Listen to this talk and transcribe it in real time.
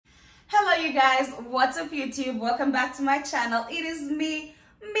you guys, what's up YouTube? Welcome back to my channel. It is me,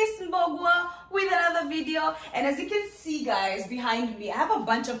 Miss Mbogwa, with another video. And as you can see guys behind me, I have a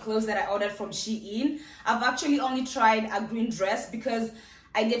bunch of clothes that I ordered from SHEIN. I've actually only tried a green dress because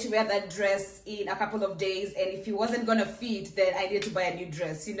I need to wear that dress in a couple of days, and if it wasn't gonna fit, then I need to buy a new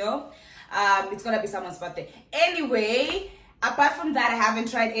dress, you know. It's gonna be someone's birthday anyway. Apart from that, I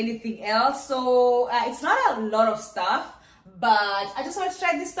haven't tried anything else, so it's not a lot of stuff, but I just want to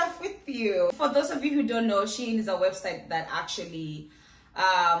try this stuff with you. For those of you who don't know, SHEIN is a website that actually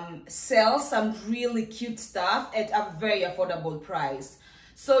sells some really cute stuff at a very affordable price.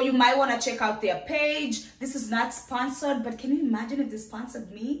 So you might want to check out their page. This is not sponsored, but can you imagine if they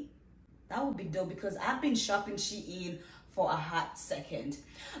sponsored me? That would be dope because I've been shopping SHEIN for a hot second.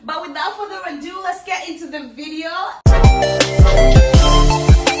 But without further ado, let's get into the video.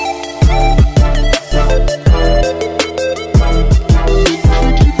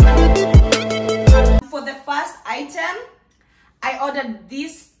 For the first item, I ordered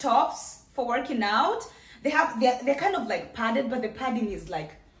these tops for working out. They're kind of like padded, but the padding is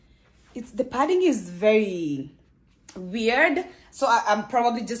like, the padding is very weird. So I'm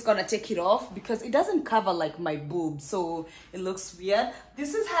probably just gonna take it off because it doesn't cover like my boobs, so it looks weird.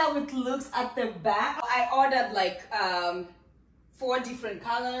 This is how it looks at the back. I ordered like 4 different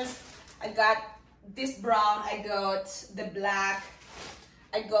colors. I got this brown, I got the black,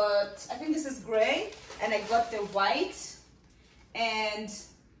 I think this is gray, and I got the white. And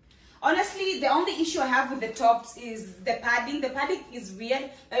honestly, the only issue I have with the tops is the padding. The padding is weird.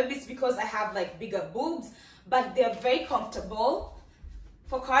 Maybe it's because I have like bigger boobs, but they're very comfortable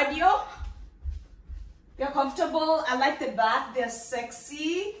for cardio. They're comfortable. I like the back. They're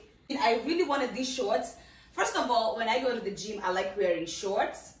sexy. I really wanted these shorts. First of all, when I go to the gym, I like wearing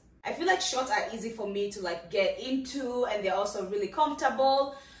shorts. I feel like shorts are easy for me to like get into, and they're also really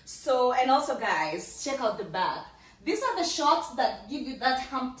comfortable. So, and also guys, check out the back. These are the shorts that give you that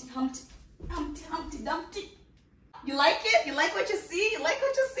Humpty Dumpty. You like it? You like what you see? You like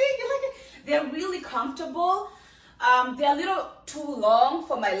what you see? You like it? They're really comfortable. They're a little too long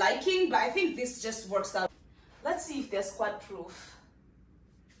for my liking, but I think this just works out. Let's see if they're squat proof.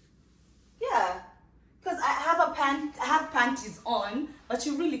 Yeah, because I have panties on, but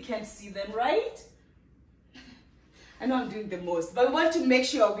you really can't see them, right? I know I'm doing the most, but we want to make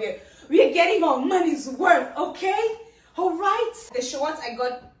sure we're getting our money's worth, okay? All right. The shorts, I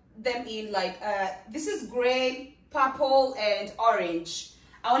got them in like, this is gray, purple, and orange.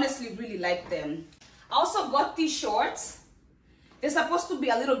 I honestly really like them. I also got these shorts. They're supposed to be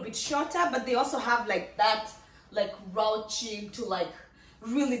a little bit shorter, but they also have like that, like roaching to like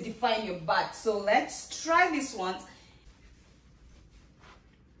really define your butt. So let's try these ones.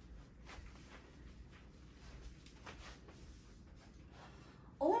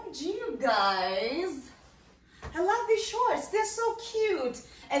 OMG, you guys. I love these shorts. They're so cute.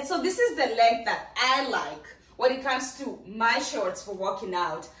 And so this is the length that I like when it comes to my shorts for working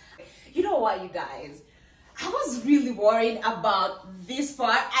out. You know what, you guys? I was really worried about this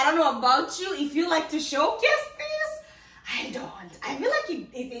part. I don't know about you. If you like to showcase this, I don't. I feel like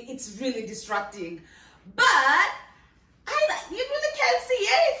it's really distracting. But you really can't see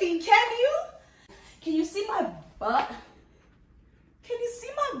anything, can you? Can you see my butt? Can you see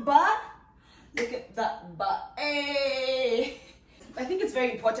my butt? Look at that butt. Hey. I think it's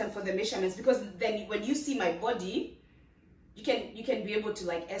very important for the measurements because then when you see my body, you can be able to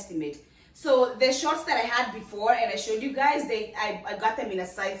like estimate. So the shorts that I had before and I showed you guys, I got them in a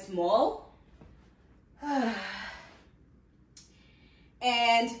size small.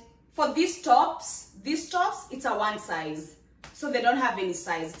 And for these tops, it's a 1 size. So they don't have any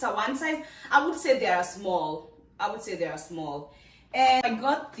size. It's a 1 size. I would say they are small. And I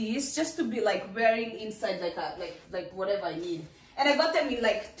got these just to be like wearing inside like whatever I need. And I got them in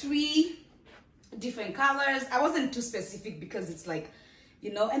like 3 different colors. I wasn't too specific because it's like,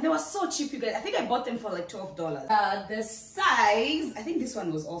 you know, and they were so cheap, you guys. I think I bought them for like $12. The size, I think this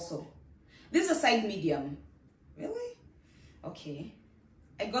one was also, this is a size medium. Really? Okay.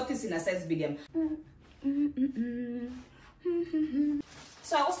 I got this in a size medium.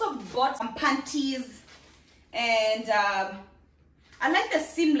 So I also bought some panties, and I like the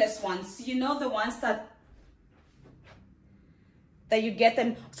seamless ones, you know, the ones that you get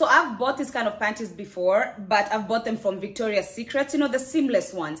them. So I've bought this kind of panties before, but I've bought them from Victoria's Secret, you know, the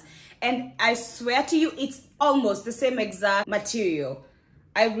seamless ones. And I swear to you, it's almost the same exact material.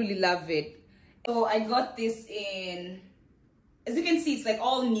 I really love it. So I got this in, as you can see, it's like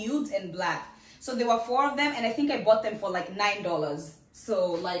all nudes and black. So there were 4 of them, and I think I bought them for like $9. 9.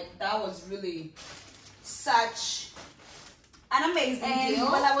 So like that was really such a an amazing deal.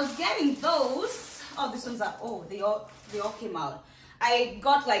 While I was getting those, oh, this one's up. Oh, they all came out. I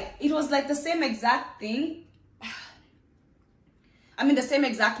got like, it was like the same exact thing. I mean, the same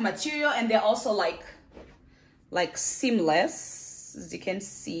exact material, and they're also like seamless, as you can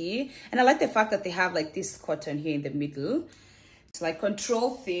see. And I like the fact that they have like this cotton here in the middle to like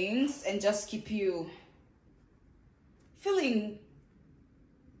control things and just keep you feeling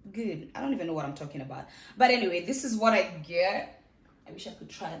good. I don't even know what I'm talking about, but anyway, this is what I get. I wish I could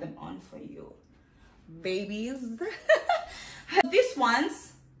try them on for you, babies. These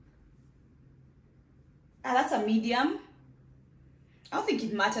ones, that's a medium. I don't think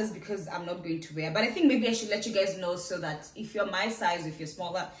it matters because I'm not going to wear, but I think maybe I should let you guys know so that if you're my size, if you're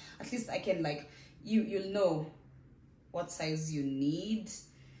smaller, at least I can like, you'll know what size you need.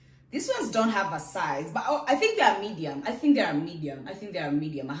 These ones don't have a size, but I think they are medium. I think they are medium.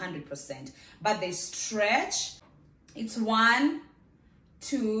 100%. But they stretch. It's 1,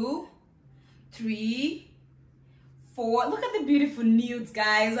 2, 3, 4. Look at the beautiful nudes,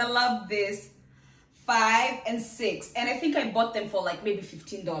 guys. I love this. 5 and 6, and I think I bought them for like maybe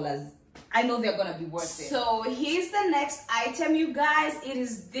 $15. I know they're gonna be worth it. So here's the next item, you guys. It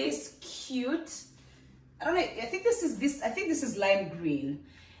is this cute, I don't know, I think this is lime green,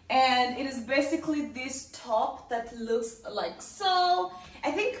 and it is basically this top that looks like so.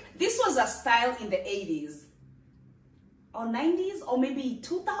 I think this was a style in the 80s or 90s or maybe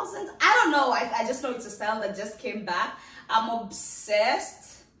 2000s. I don't know. I just know it's a style that just came back. I'm obsessed.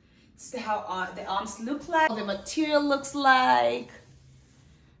 See how the arms look like, the material looks like.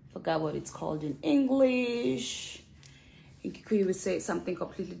 Forgot what it's called in English. In Kikuyu we say something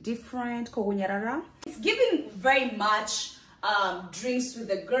completely different. It's giving very much drinks with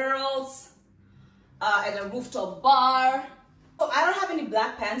the girls at a rooftop bar. So I don't have any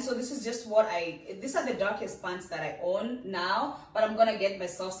black pants, so this is just what these are the darkest pants that I own now, but I'm gonna get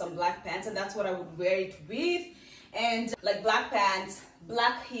myself some black pants, and that's what I would wear it with. And like black pants,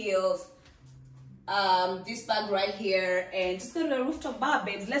 black heels, this bag right here, and just go to the rooftop bar,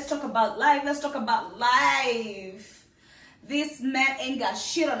 babes. Let's talk about life. Let's talk about life. This man ain't got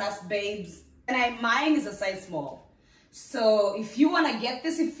shit on us, babes. And mine is a size small. So if you want to get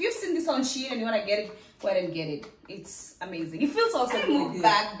this, if you've seen this on SHEIN and you want to get it, go ahead and get it. It's amazing. It feels also really good.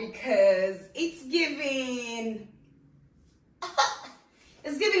 Back because it's giving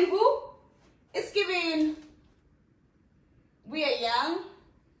it's giving who? It's giving we are young,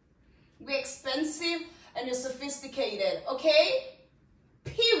 we're expensive, and you're sophisticated, okay?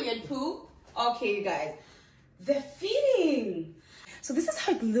 Period, poo. Okay, you guys. The fitting. So this is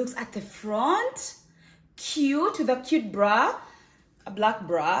how it looks at the front. Cute, with a cute bra. A black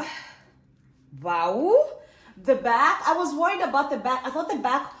bra. Wow. The back, I was worried about the back. I thought the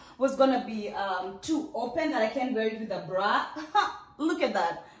back was gonna be too open that I can't wear it with a bra. Look at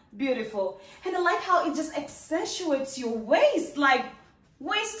that. Beautiful. And I like how it just accentuates your waist. Like,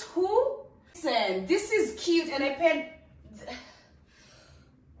 waist who? Listen, this is cute, and I paid.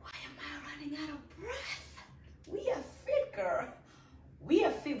 Why am I running out of breath? We are fit, girl. We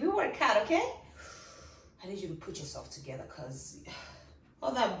are fit. We work out, okay? I need you to put yourself together, cause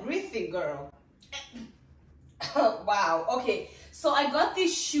all that breathing, girl. Wow. Okay. So I got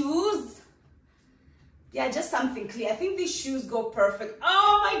these shoes. Yeah, just something clear. I think these shoes go perfect.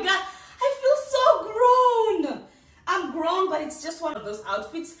 Oh my God, I feel so grown. I'm grown, but it's just one of those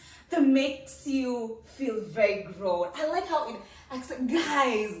outfits that makes you feel very grown. I like how it acts,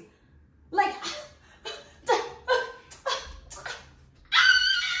 guys. Like,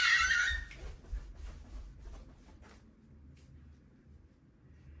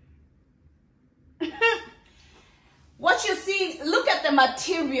 what you see, look at the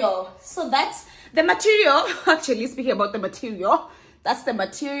material. So that's the material. Actually, speaking about the material, that's the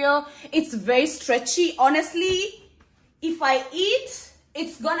material. It's very stretchy. Honestly, if I eat,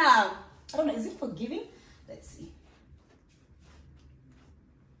 it's gonna, I don't know, is it forgiving? Let's see.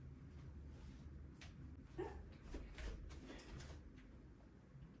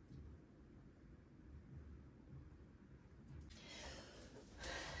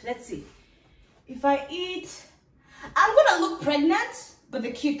 Let's see. If I eat, I'm gonna look pregnant, but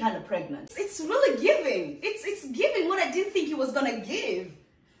the cute kind of pregnant. It's really giving. It's giving what I didn't think it was gonna give.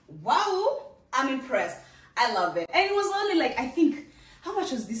 Wow, I'm impressed. I love it. And it was only like, I think, how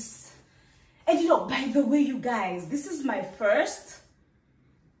much was this? And you know, by the way, you guys, this is my first,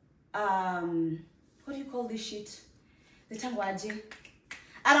 what do you call this shit? The tangwaji.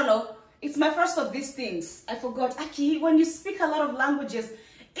 I don't know. It's my first of these things. I forgot. Aki, when you speak a lot of languages,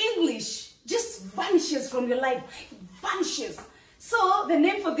 English just vanishes from your life. It vanishes. So the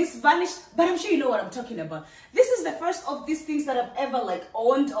name for this vanished, but I'm sure you know what I'm talking about. This is the first of these things that I've ever like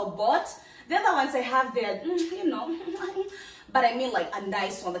owned or bought. The other ones I have there, you know, but I mean like a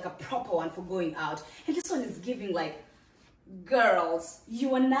nice one, like a proper one for going out. And this one is giving like, girls,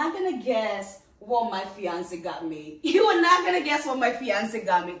 you are not gonna guess what my fiance got me. You are not gonna guess what my fiance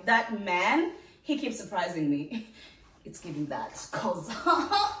got me. That man, he keeps surprising me. It's giving that, cause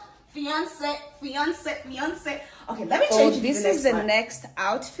fiance. Okay, let me change it. This is the next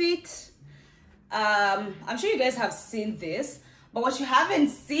outfit. I'm sure you guys have seen this, but what you haven't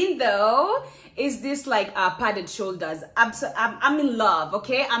seen though is this like padded shoulders. I'm in love.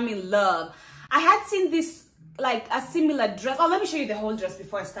 Okay, I'm in love. I had seen this like a similar dress. Oh, let me show you the whole dress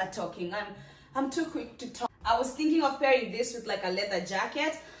before I start talking. I'm too quick to talk. I was thinking of pairing this with like a leather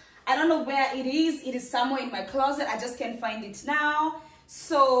jacket. I don't know where it is. It is somewhere in my closet. I just can't find it now.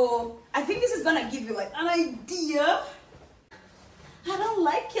 So I think this is gonna give you like an idea. I don't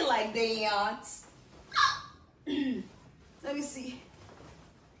like it like that. Let me see.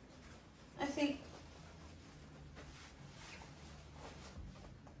 I think.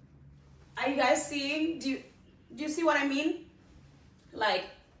 Are you guys seeing? Do you see what I mean? Like,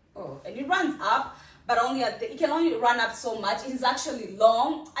 oh, and it runs up, but only at the, it can only run up so much. It is actually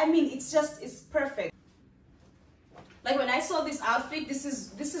long. I mean, it's perfect. Like when I saw this outfit, this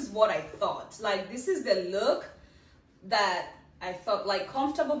is what I thought. Like this is the look that I thought, like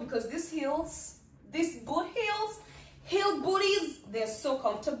comfortable, because these heels, these boot heels, heel booties, they're so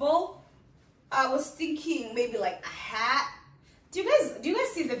comfortable. I was thinking maybe like a hat. Do you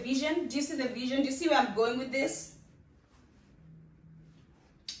guys see the vision? Do you see the vision? Do you see where I'm going with this?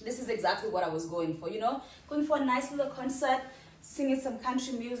 This is exactly what I was going for, you know? Going for a nice little concert, singing some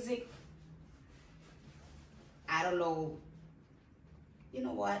country music. I don't know. You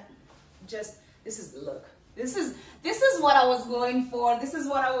know what? Just, this is the look. This is what I was going for. This is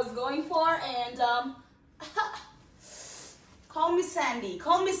what I was going for. And call me Sandy.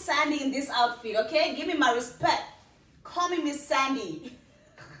 Call me Sandy in this outfit, okay? Give me my respect. Call me Miss Sandy.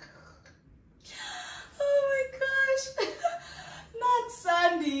 Oh my gosh. Not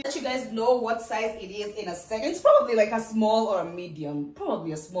Sandy. Let you guys know what size it is in a second. It's probably like a small or a medium.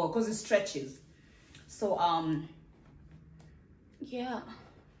 Probably a small because it stretches. So yeah.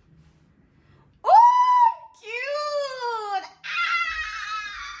 Oh, cute.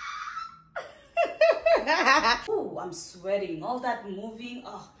 Ah! Oh, I'm sweating. All that moving.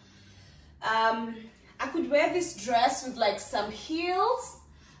 Oh. I could wear this dress with like some heels.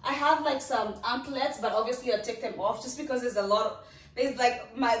 I have like some anklets, but obviously I'll take them off just because there's a lot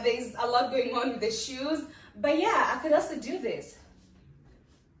going on with the shoes. But yeah, I could also do this.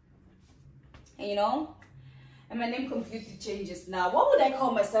 And you know, and my name completely changes now. What would I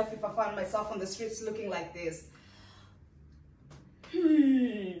call myself if I found myself on the streets looking like this?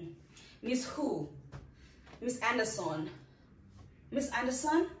 Miss who? Miss Anderson. Miss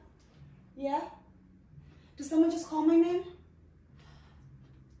Anderson? Yeah? Did someone just call my name?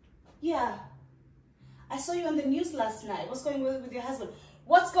 Yeah. I saw you on the news last night. What's going on with your husband?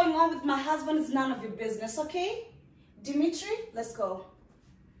 What's going on with my husband is none of your business, okay? Dimitri, let's go.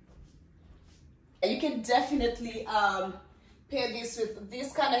 You can definitely pair this with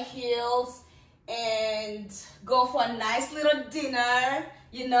this kind of heels and go for a nice little dinner,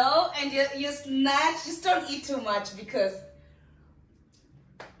 you know, and you snatch. Just don't eat too much because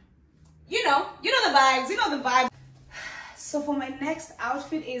you know the vibes. So for my next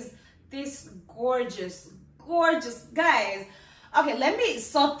outfit is this gorgeous guys. Okay, let me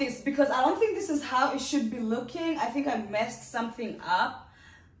sort this because I don't think this is how it should be looking. I think I messed something up.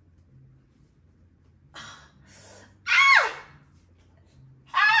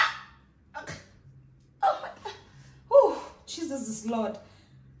 Oh my God. Oh, Jesus is Lord.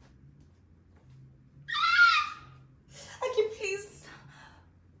 Aki, please.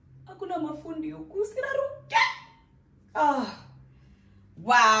 Hakuna mafundi huku, sinaruke. Oh,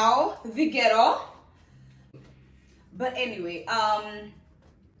 wow, the ghetto. But anyway,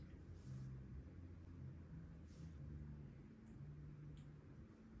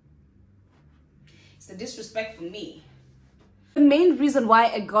 it's a disrespect for me. The main reason why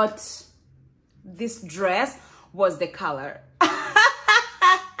I got this dress was the color.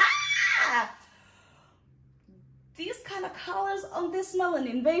 These kind of colors on this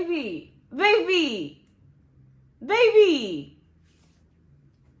melanin, baby.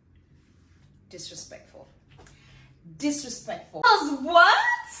 Disrespectful. What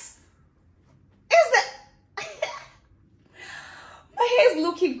is that? My hair is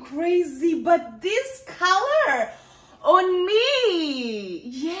looking crazy, but this color on me,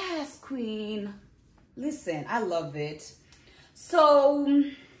 yes, queen. Listen, I love it. So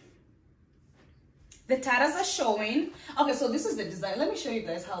the tatters are showing. Okay, so this is the design. Let me show you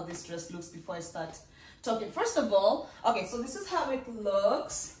guys how this dress looks before I start talking. First of all, okay, so this is how it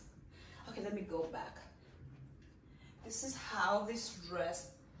looks. Okay, let me go back. This is how this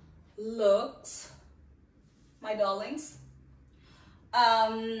dress looks, my darlings.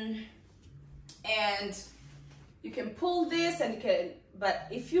 And you can pull this and you can, but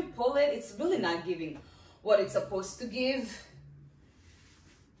if you pull it, it's really not giving what it's supposed to give.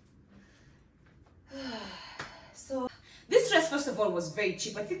 So this dress, first of all, was very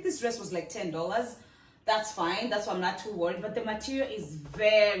cheap. I think this dress was like $10. That's fine, that's why I'm not too worried, but the material is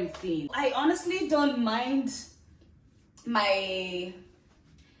very thin. I honestly don't mind my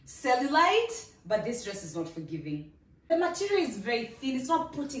cellulite, but this dress is not forgiving. The material is very thin. It's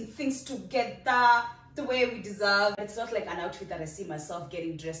not putting things together the way we deserve. It's not like an outfit that I see myself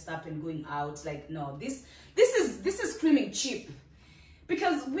getting dressed up and going out. Like, no, this is screaming cheap,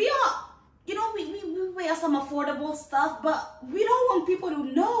 because we are, you know, we wear some affordable stuff, but we don't want people to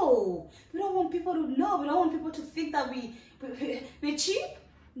know. We don't want people to know. We don't want people to think that we're cheap.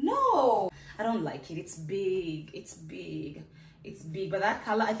 No, I don't like it. It's big. It's big. It's big, but that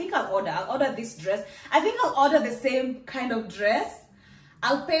color, I think I'll order this dress. I think I'll order the same kind of dress.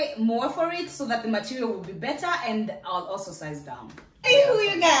 I'll pay more for it so that the material will be better, and I'll also size down. Hey, who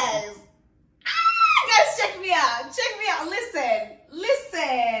you guys? Guys, check me out. Check me out.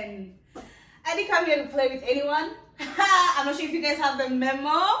 Listen. I didn't come here to play with anyone. I'm not sure if you guys have the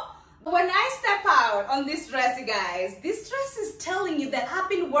memo. When I step out on this dress, you guys, this dress is telling you that I've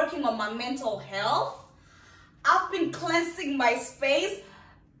been working on my mental health. I've been cleansing my space.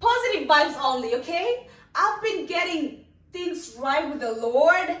 Positive vibes only, okay? I've been getting things right with the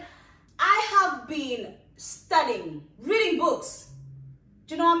Lord. I have been studying, reading books.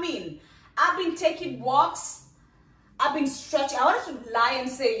 Do you know what I mean? I've been taking walks. I've been stretching. I wanted to lie and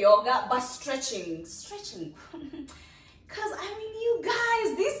say yoga, but stretching. Because, I mean, you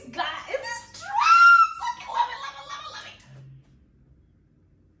guys, this dress, okay, love it.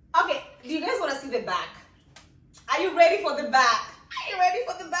 Okay, do you guys want to see the back? Are you ready for the back? Are you ready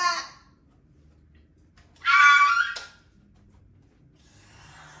for the back?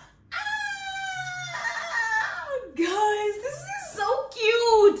 Guys, this is so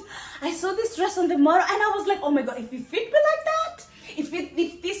cute. I saw this dress on the model and I was like, oh my god, if it fit me like that, if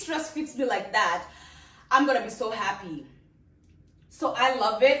this dress fits me like that, I'm gonna be so happy. So I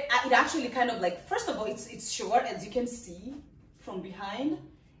love it. It actually kind of like, first of all, it's short, as you can see from behind.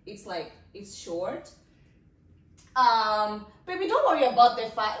 It's like, it's short. Baby, don't worry about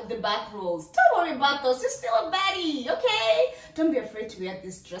the back rolls. Don't worry about those. You're still a baddie, okay? Don't be afraid to wear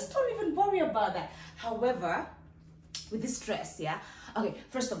this dress. Don't even worry about that. However, with this dress, yeah, okay,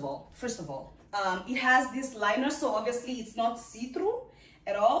 first of all, it has this liner, so obviously it's not see-through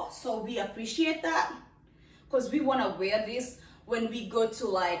at all, so we appreciate that, because we want to wear this when we go to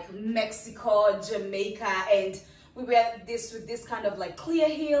like Mexico, Jamaica, and we wear this with this kind of like clear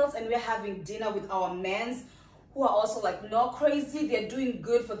heels, and we're having dinner with our men's who are also like not crazy. They're doing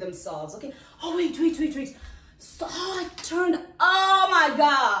good for themselves, okay? Oh wait, so I turned, oh my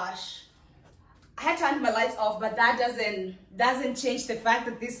gosh, I had turned my lights off, but that doesn't change the fact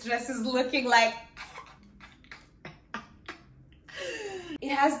that this dress is looking like it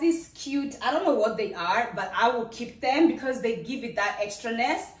has this cute, I don't know what they are, but I will keep them because they give it that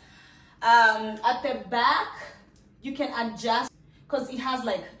extraness. At the back you can adjust, because it has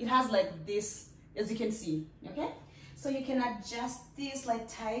like this, as you can see, okay? So you can adjust this, like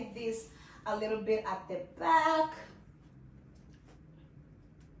tie this a little bit at the back.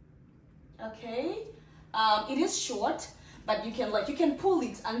 Okay, it is short, but you can pull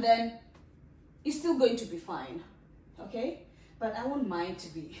it and then it's still going to be fine, okay? But I want mine to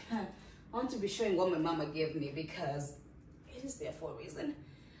be I want to be showing what my mama gave me, because it is there for a reason.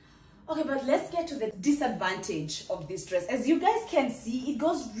 Okay, but let's get to the disadvantage of this dress. As you guys can see, it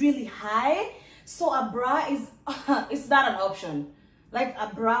goes really high, so a bra is it's not an option. Like a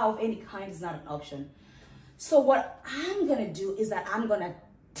bra of any kind is not an option. So what I'm gonna do is that I'm gonna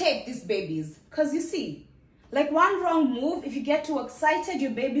tape these babies, because you see, like one wrong move, if you get too excited,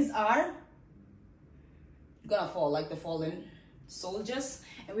 your babies are gonna fall like the fallen soldiers,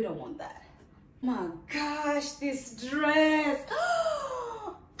 and we don't want that. My gosh, this dress.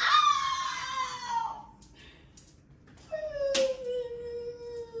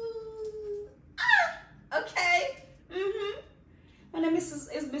 Okay. My name is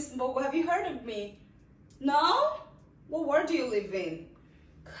Miss Mbogo. Have you heard of me? No? What world do you live in?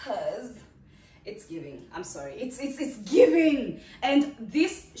 Cause it's giving. I'm sorry. It's giving. And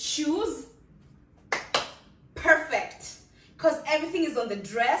these shoes, perfect. because everything is on the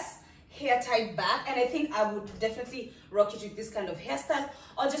dress, hair tied back, and I think I would definitely rock it with this kind of hairstyle,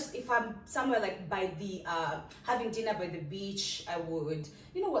 or just if I'm somewhere like by the having dinner by the beach, I would,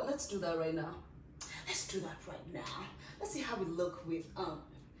 you know what, let's do that right now. Let's do that right now. Let's see how we look with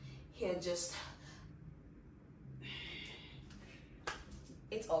hair just,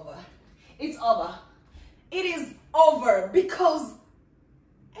 it's over. It's over. It is over because,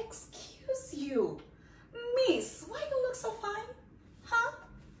 excuse you, miss, why you look so fine? Huh?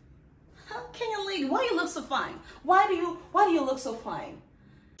 Kenyan lady, why you look so fine? Why do you look so fine?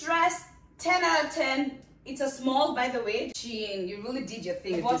 Dress, 10 out of 10. It's a small, by the way. SHEIN, you really did your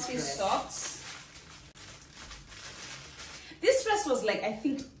thing. Bought these socks. This dress was like, I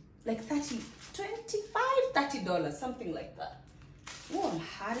think, like $25, $30, something like that. Oh, I'm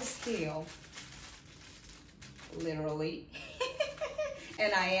hard as hell. Literally.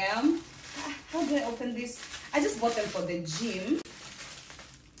 And I am. How do I open this? I just bought them for the gym.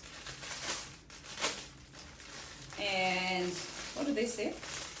 And what do they say?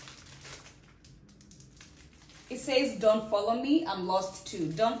 It says, don't follow me, I'm lost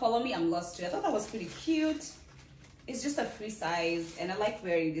too. Don't follow me, I'm lost too. I thought that was pretty cute. It's just a free size, and I like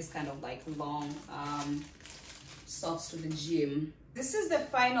wearing this kind of like long socks to the gym. This is the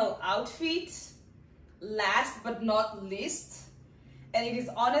final outfit, last but not least, and it is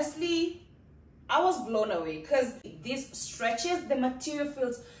honestly, I was blown away because this stretches, the material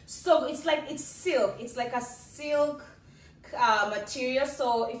feels so, it's like it's silk, it's like a silk material,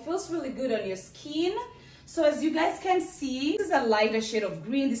 so it feels really good on your skin. So as you guys can see, this is a lighter shade of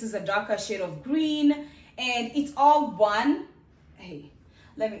green, this is a darker shade of green, and it's all one. Hey,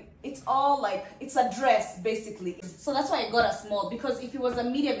 it's all like, it's a dress basically. So that's why I got a small, because if it was a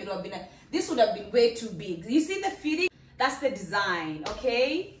medium, it would have been this would have been way too big. You see the fitting? That's the design,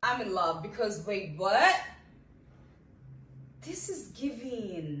 okay? I'm in love because, wait, what? This is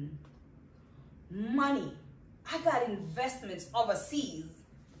giving money. I got investments overseas.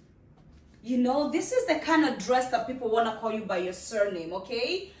 You know, this is the kind of dress that people want to call you by your surname,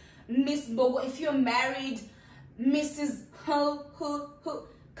 okay? Miss Bogo, if you're married, Mrs.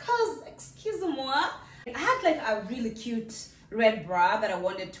 Cause, excuse me, I had like a really cute red bra that I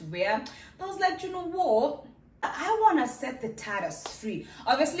wanted to wear. But I was like, you know what? I want to set the tatters free.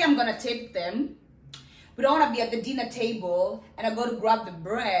 Obviously, I'm going to tape them. We don't want to be at the dinner table and I go to grab the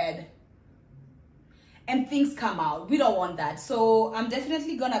bread and things come out. We don't want that. So I'm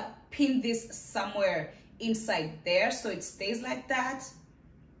definitely going to pin this somewhere inside there so it stays like that.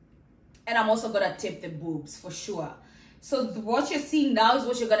 And I'm also going to tape the boobs for sure. So what you're seeing now is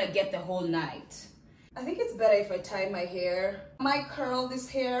what you're going to get the whole night. I think it's better if I tie my hair. I might curl this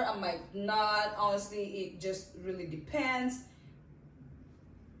hair, I might not. Honestly, it just really depends.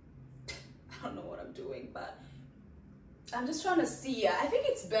 I don't know what I'm doing, but I'm just trying to see. I think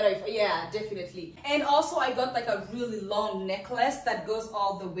it's better if, yeah, definitely. And also I got like a really long necklace that goes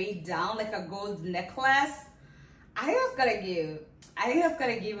all the way down, like a gold necklace. I think that's gonna give. I think that's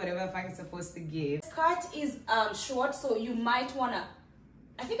gonna give whatever I'm supposed to give. Skirt is short, so you might wanna,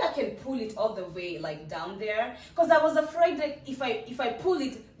 I think I can pull it all the way like down there, because I was afraid that if I pull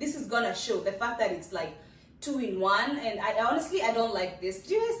it, this is gonna show. The fact that it's like 2-in-1, and I honestly, I don't like this.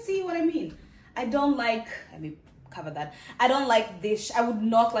 Do you guys see what I mean? I don't like, let me cover that. I don't like this. I would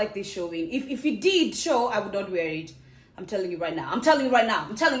not like this showing. If it did show, I would not wear it. I'm telling you right now. I'm telling you right now.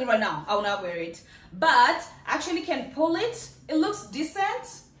 I'm telling you right now. I will not wear it. But I actually can pull it. It looks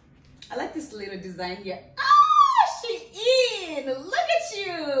decent. I like this little design here. Ah, SHEIN! Look at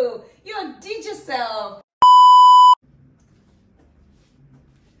you. You outdid yourself.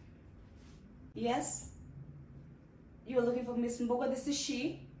 Yes? You're looking for Miss Mbogo. This is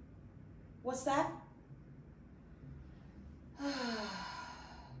she. What's that?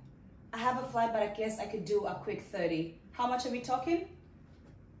 I have a flight, but I guess I could do a quick 30. How much are we talking?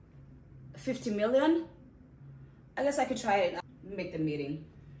 50 million? I guess I could try it. Make the meeting.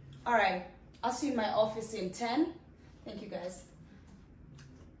 All right. I'll see you in my office in 10. Thank you, guys.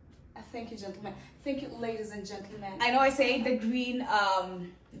 Thank you, gentlemen. Thank you, ladies and gentlemen. I know I say the green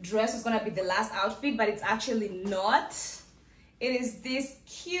dress is gonna be the last outfit, but it's actually not. It is this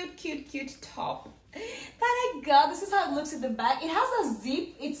cute, cute, cute top that I got. This is how it looks in the back. It has a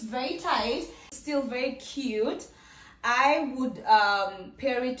zip. It's very tight. It's still very cute. I would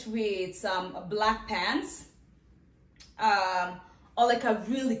pair it with some black pants or like a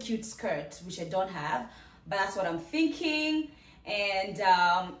really cute skirt, which I don't have, but that's what I'm thinking. And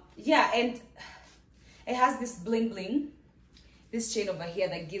yeah, and it has this bling bling. this chain over here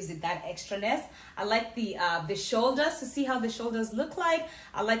that gives it that extraness. I like the shoulders, to see how the shoulders look like.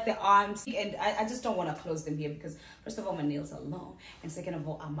 I like the arms, and I just don't want to close them here because first of all my nails are long, and second of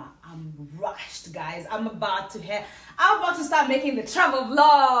all I'm rushed, guys. I'm about to start making the travel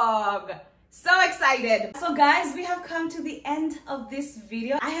vlog. So excited. So guys, we have come to the end of this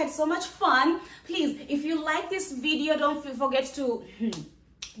video. I had so much fun. Please, if you like this video, don't forget to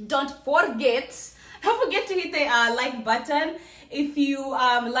to hit the like button. If you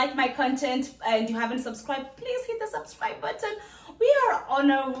like my content and you haven't subscribed, please hit the subscribe button. We are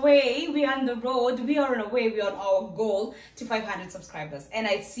on our way. We are on the road. We are on our way. We are on our goal to 500 subscribers, and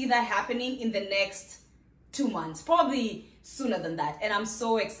I see that happening in the next 2 months, probably sooner than that. And I'm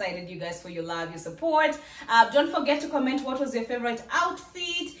so excited, you guys, for your love, your support. Don't forget to comment what was your favorite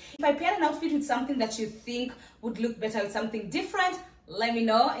outfit. If I paired an outfit with something that you think would look better with something different, let me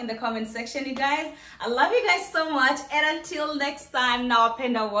know in the comment section, you guys. I love you guys so much, and until next time,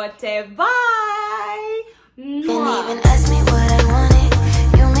 nawapenda wote. Bye. Mwah.